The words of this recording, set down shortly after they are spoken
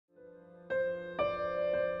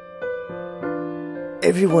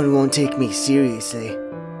Everyone won't take me seriously.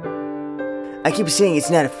 I keep saying it's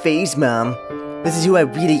not a phase, Mom. This is who I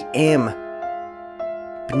really am.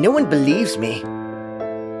 But no one believes me.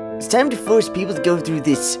 It's time to force people to go through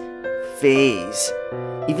this phase.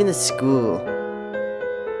 Even the school.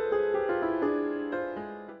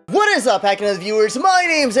 What is up, Pack and other viewers? My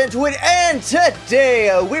name's Entoan, and today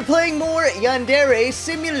we're playing more Yandere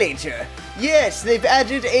Simulator. Yes, they've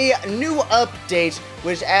added a new update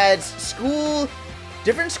which adds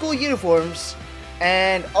different school uniforms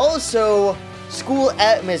and also school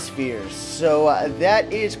atmospheres. So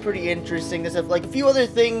that is pretty interesting. There's like a few other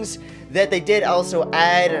things that they did also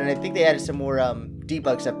add, and I think they added some more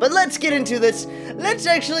debug stuff. But let's get into this. Let's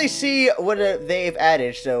actually see what they've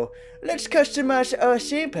added. So let's customize our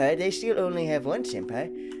senpai. They still only have one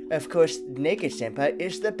senpai. Of course, naked senpai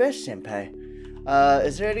is the best senpai.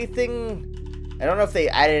 Is there anything? I don't know if they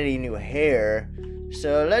added any new hair.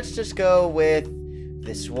 So let's just go with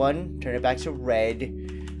this one. Turn it back to red.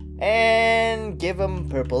 And give him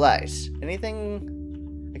purple eyes.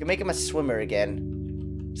 Anything? I can make him a swimmer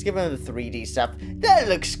again. Let's give him the 3D stuff. That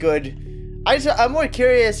looks good. I'm more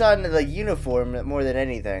curious on the uniform more than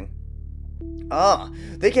anything. Ah,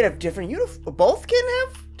 they can have different uniform. Both can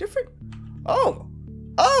have different. Oh,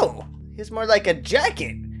 he's more like a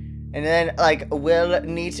jacket, and then like well,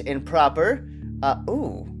 neat and proper.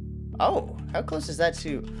 Oh, how close is that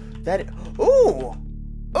to that? Ooh,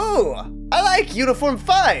 I like uniform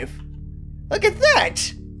 5. Look at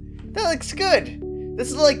that. That looks good.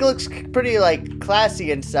 This looks pretty like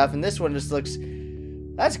classy and stuff, and this one just looks.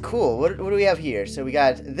 That's cool. What do we have here? So we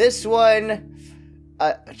got this one.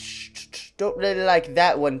 Don't really like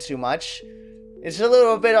that one too much. It's a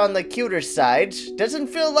little bit on the cuter side. Doesn't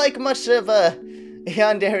feel like much of a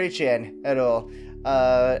Yandere-chan at all.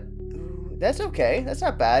 That's okay. That's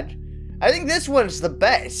not bad. I think this one's the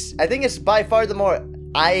best. I think it's by far the more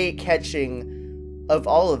eye-catching of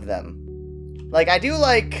all of them. Like, I do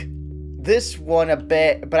like this one a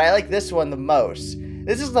bit, but I like this one the most.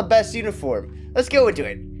 This is the best uniform. Let's go into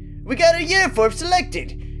it. We got a uniform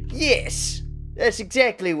selected. Yes, that's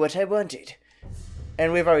exactly what I wanted.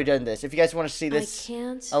 And we've already done this. If you guys want to see this,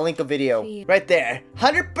 I'll link a video right there.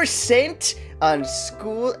 100% on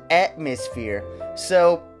school atmosphere.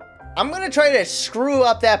 So I'm going to try to screw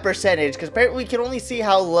up that percentage, because apparently we can only see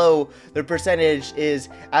how low the percentage is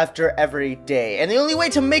after every day. And the only way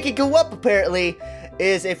to make it go up, apparently,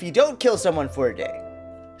 is if you don't kill someone for a day.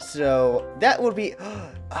 So that would be...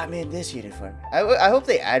 I'm in this uniform. I hope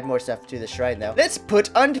they add more stuff to the shrine, though. Let's put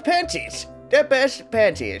on panties. The best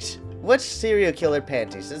panties. What's serial killer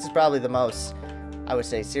panties? This is probably the most, I would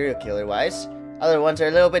say, serial killer-wise. Other ones are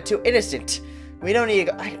a little bit too innocent. We don't need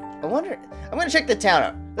to go... I wonder... I'm gonna check the town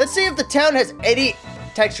out. Let's see if the town has any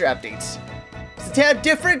texture updates. Is the town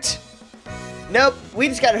different? Nope. We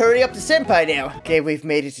just gotta hurry up to senpai now. Okay, we've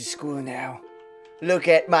made it to school now. Look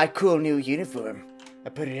at my cool new uniform. I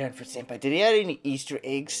put it on for senpai. Did he add any Easter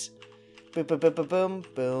eggs? Boom, boom, boom, boom, boom,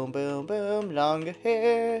 boom, boom, boom. Longer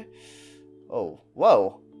hair. Oh,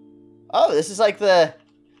 whoa. Oh, this is like the...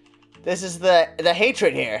 This is the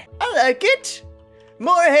hatred hair. I like it.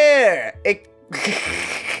 More hair.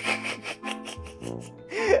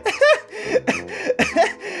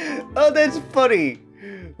 Oh, that's funny.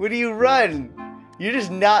 When you run, you're just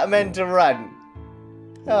not meant to run.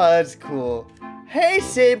 Oh, that's cool. Hey,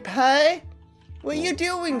 senpai. What are you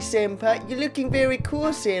doing, senpai? You're looking very cool,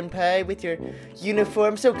 senpai, with your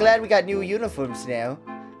uniform. So glad we got new uniforms now.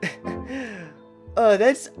 Oh,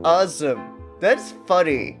 that's awesome. That's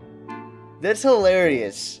funny. That's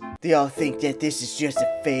hilarious. They all think that this is just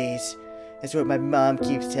a phase. That's what my mom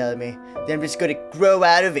keeps telling me. That I'm just gonna grow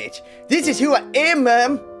out of it. This is who I am,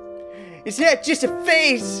 Mom. It's not just a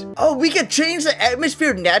phase. Oh, we can change the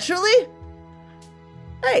atmosphere naturally?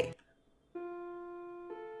 Hey.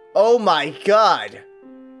 Oh my god.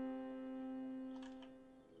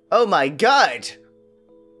 Oh my god.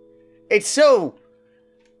 It's so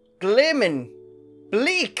glim and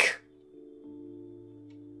bleak.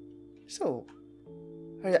 So,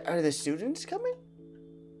 are the students coming?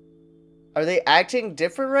 Are they acting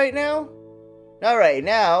different right now? Not right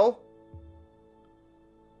now.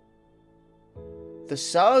 The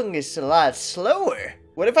song is a lot slower.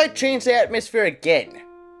 What if I change the atmosphere again?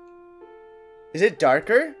 Is it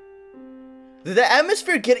darker? Did the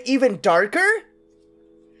atmosphere get even darker?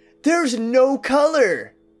 There's no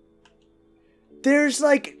color. There's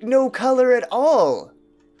like no color at all.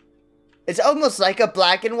 It's almost like a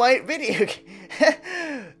black and white video.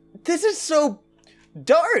 This is so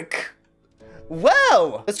dark.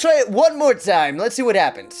 Wow. Let's try it one more time. Let's see what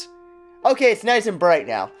happens. Okay, it's nice and bright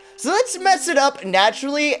now. So let's mess it up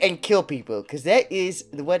naturally and kill people, because that is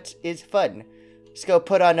what is fun. Let's go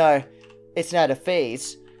put on our, it's not a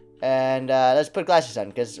phase, and let's put glasses on,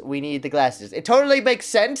 because we need the glasses. It totally makes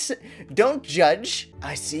sense. Don't judge.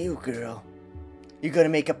 I see you, girl. You're gonna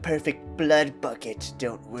make a perfect blood bucket,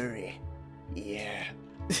 don't worry. Yeah.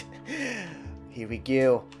 Here we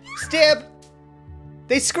go. Stab!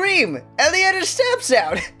 They scream! And they added a stab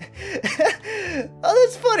sound! Oh,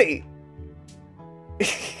 that's funny!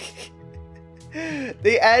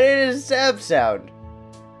 They added a stab sound.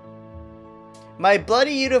 My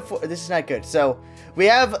bloody uniform. This is not good. So, we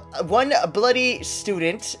have one bloody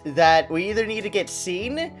student that we either need to get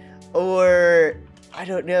seen or I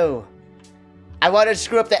don't know. I want to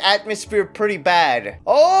screw up the atmosphere pretty bad.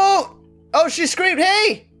 Oh! Oh, she screamed,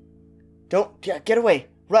 hey! Don't, yeah, get away.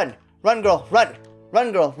 Run. Run, girl, run.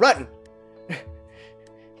 Run, girl, run.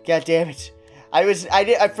 God damn it. I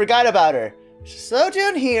forgot about her. Slow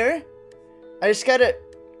down here. I just gotta...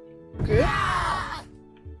 Good. Ah,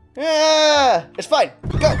 it's fine.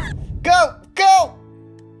 Go. Go. Go.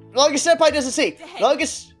 Longest senpai doesn't see.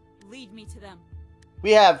 Longest... Lead me to them.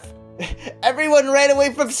 We have... Everyone ran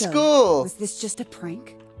away from school. Was this just a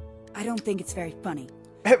prank? I don't think it's very funny.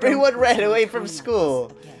 Everyone ran away from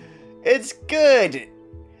school. It's good.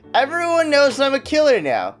 Everyone knows I'm a killer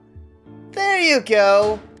now. There you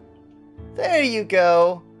go. There you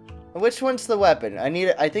go. Which one's the weapon?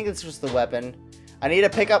 I think this was the weapon. I need to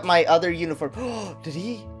pick up my other uniform. Did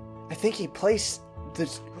he? I think he placed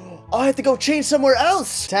this. Oh, I have to go change somewhere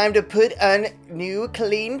else. Time to put on new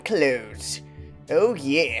clean clothes. Oh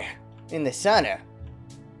yeah. In the sauna.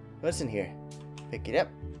 What's in here? Pick it up.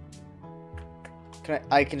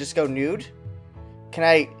 I can just go nude?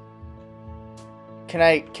 Wait,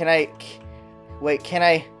 can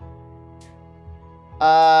I?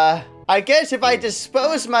 I guess if I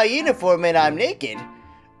dispose my uniform and I'm naked,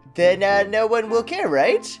 then no one will care,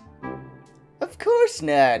 right? Of course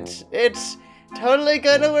not. It's totally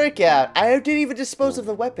gonna work out. I didn't even dispose of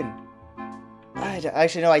the weapon.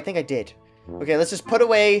 Actually, no, I think I did. Okay, let's just put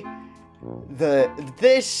away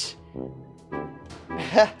this.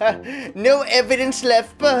 No evidence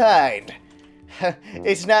left behind.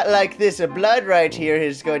 It's not like this blood right here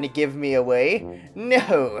is going to give me away.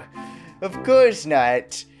 No, of course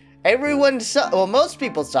not. Everyone saw, well, most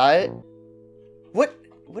people saw it. What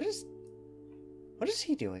is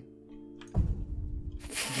he doing?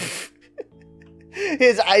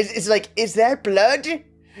 His eyes, it's like, is that blood?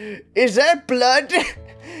 Is that blood?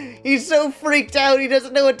 He's so freaked out, he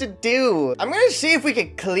doesn't know what to do. I'm gonna see if we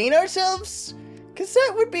can clean ourselves, because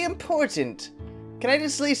that would be important. Can I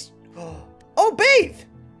just at least... Oh, bathe!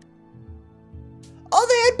 Oh,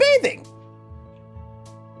 they had bathing!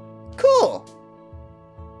 Cool.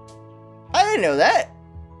 I didn't know that.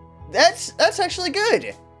 That's actually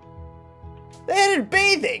good. They had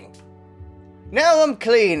bathing. Now I'm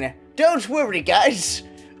clean. Don't worry, guys.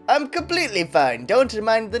 I'm completely fine. Don't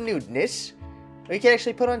mind the nudeness. We can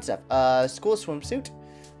actually put on stuff. School swimsuit.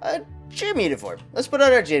 Gym uniform. Let's put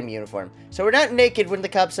on our gym uniform. So we're not naked when the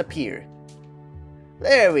cops appear.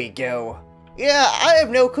 There we go. Yeah, I have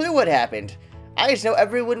no clue what happened. I just know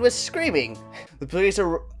everyone was screaming. The police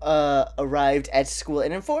arrived at school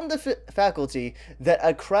and informed the faculty that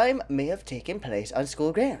a crime may have taken place on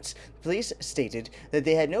school grounds. The police stated that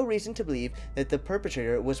they had no reason to believe that the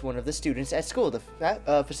perpetrator was one of the students at school. The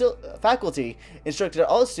faculty instructed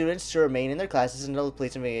all students to remain in their classes until the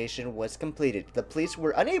police investigation was completed. The police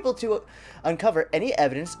were unable to uncover any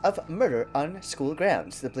evidence of murder on school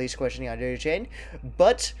grounds. The police questioned Yandere Simulator,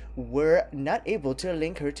 but were not able to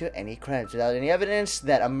link her to any crimes. Without any evidence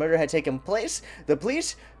that a murder had taken place, the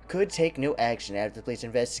police could take no action. After the police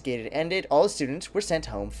investigation ended, all students were sent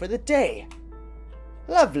home for the day.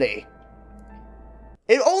 Lovely.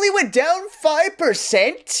 It only went down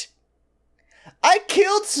 5%? I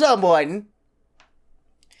killed someone.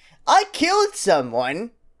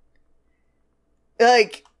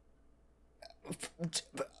 Like...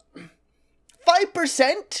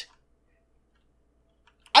 5%?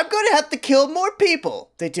 I'm gonna have to kill more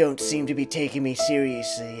people. They don't seem to be taking me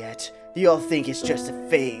seriously yet. They all think it's just a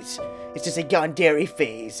phase. It's just a Yandere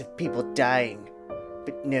phase of people dying.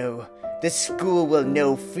 But no, the school will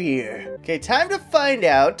know fear. Okay, time to find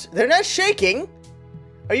out. They're not shaking.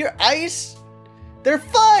 Are your eyes? They're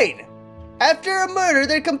fine. After a murder,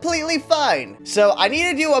 they're completely fine. So I need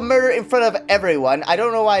to do a murder in front of everyone. I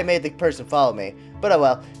don't know why I made the person follow me. But oh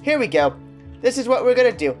well, here we go. This is what we're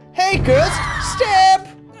gonna do. Hey girls, stab!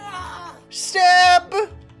 Stab!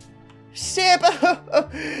 Stab!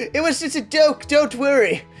 It was just a joke, don't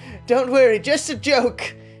worry. Don't worry, just a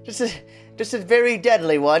joke. Just a very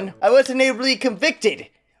deadly one. I wasn't able to be convicted.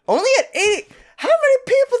 Only at 80. How many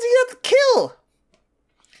people do you have to kill?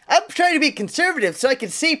 I'm trying to be conservative so I can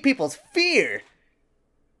see people's fear.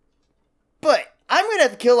 But I'm gonna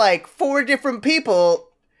have to kill like 4 different people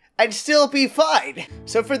and still be fine.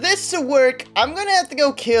 So for this to work, I'm gonna have to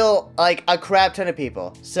go kill like a crap ton of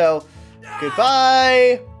people. So,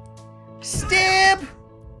 goodbye. Stab.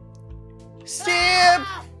 Stab.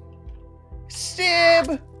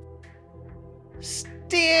 Stab.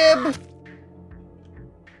 Stab.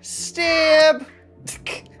 Stab.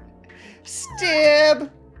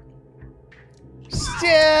 Stab.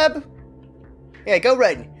 Stab. Yeah, go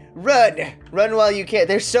run. Run. Run while you can.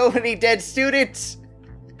 There's so many dead students.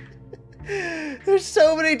 There's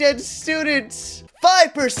so many dead students.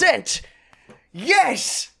 5%.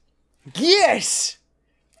 Yes. Yes.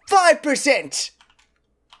 5%.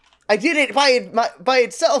 I did it by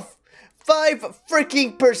itself. 5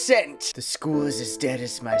 freaking %. The school is as dead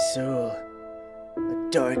as my soul. A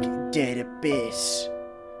dark, dead abyss.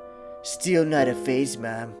 Still not a phase,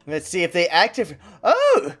 Mom. Let's see if they active.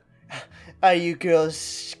 Oh! Are you girls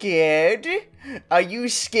scared? Are you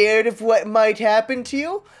scared of what might happen to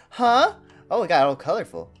you? Huh? Oh, it got all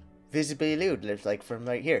colorful. Visibly lewd, looks like from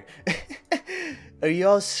right here. Are you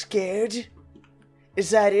all scared?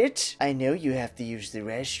 Is that it? I know you have to use the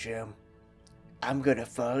restroom. I'm gonna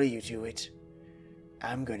follow you to it.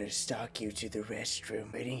 I'm gonna stalk you to the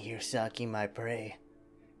restroom. Waiting here stalking my prey.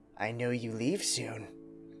 I know you leave soon.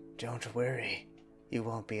 Don't worry. You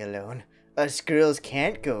won't be alone. Us girls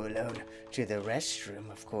can't go alone to the restroom,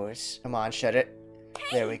 of course. Come on, shut it.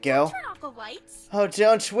 Hey, there we go. Turn off the lights. Oh,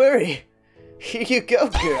 don't worry. Here you go,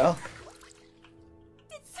 girl.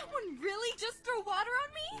 Did someone really just throw water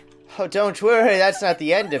on me? Oh, don't worry. That's not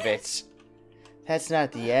the end of it. That's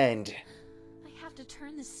not the end. I have to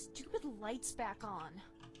turn the stupid lights back on.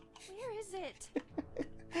 Where is it?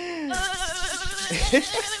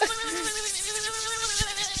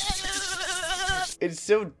 It's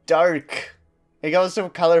so dark. It goes so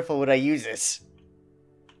colorful when I use this.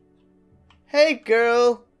 Hey,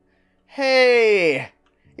 girl. Hey.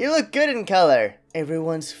 You look good in color.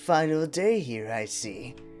 Everyone's final day here, I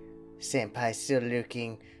see. Senpai's still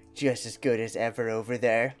looking just as good as ever over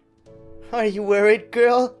there. Are you worried,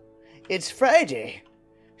 girl? It's Friday.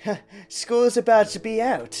 School's about to be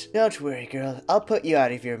out. Don't worry, girl. I'll put you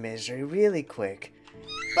out of your misery really quick.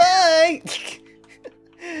 Bye!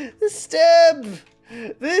 The stab!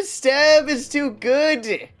 This stab is too good!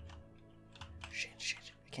 Shit.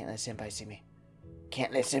 I can't let Senpai see me.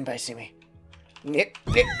 Can't let Senpai see me. Nick,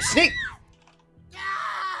 sneak!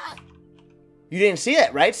 You didn't see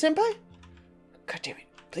that, right, Senpai? God damn it.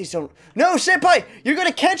 Please don't. No, Senpai! You're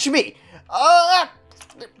gonna catch me!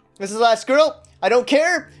 This is the last girl. I don't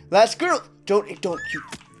care. Last girl. Don't you.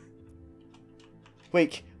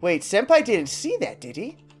 Wait, Senpai didn't see that, did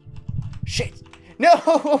he? Shit.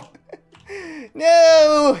 No!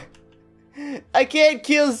 No! I can't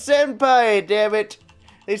kill Senpai, damn it.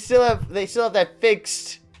 They still have that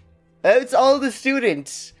fixed. It's all the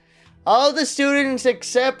students. All the students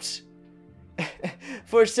except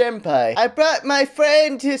for Senpai. I brought my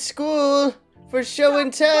friend to school for show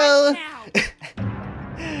and tell.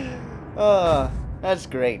 Oh, that's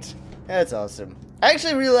great. That's awesome. I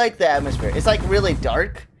actually really like the atmosphere. It's like really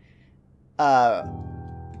dark.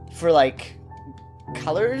 For like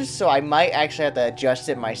colors, so I might actually have to adjust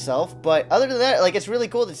it myself. But other than that, like, it's really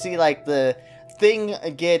cool to see like the thing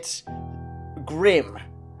get grim.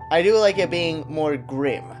 I do like it being more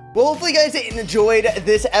grim. Well, hopefully you guys enjoyed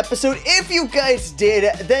this episode. If you guys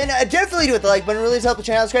did, then definitely do hit the like button. Really does help the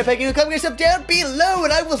channel. Subscribe, pack, and comment yourself down below,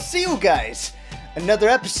 and I will see you guys another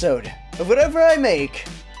episode of whatever I make.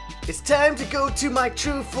 It's time to go to my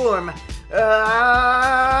true form.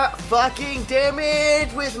 Fucking damn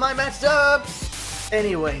it with my messed ups.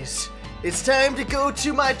 Anyways, it's time to go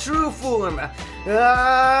to my true form.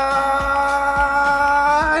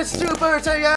 Super Saiyan.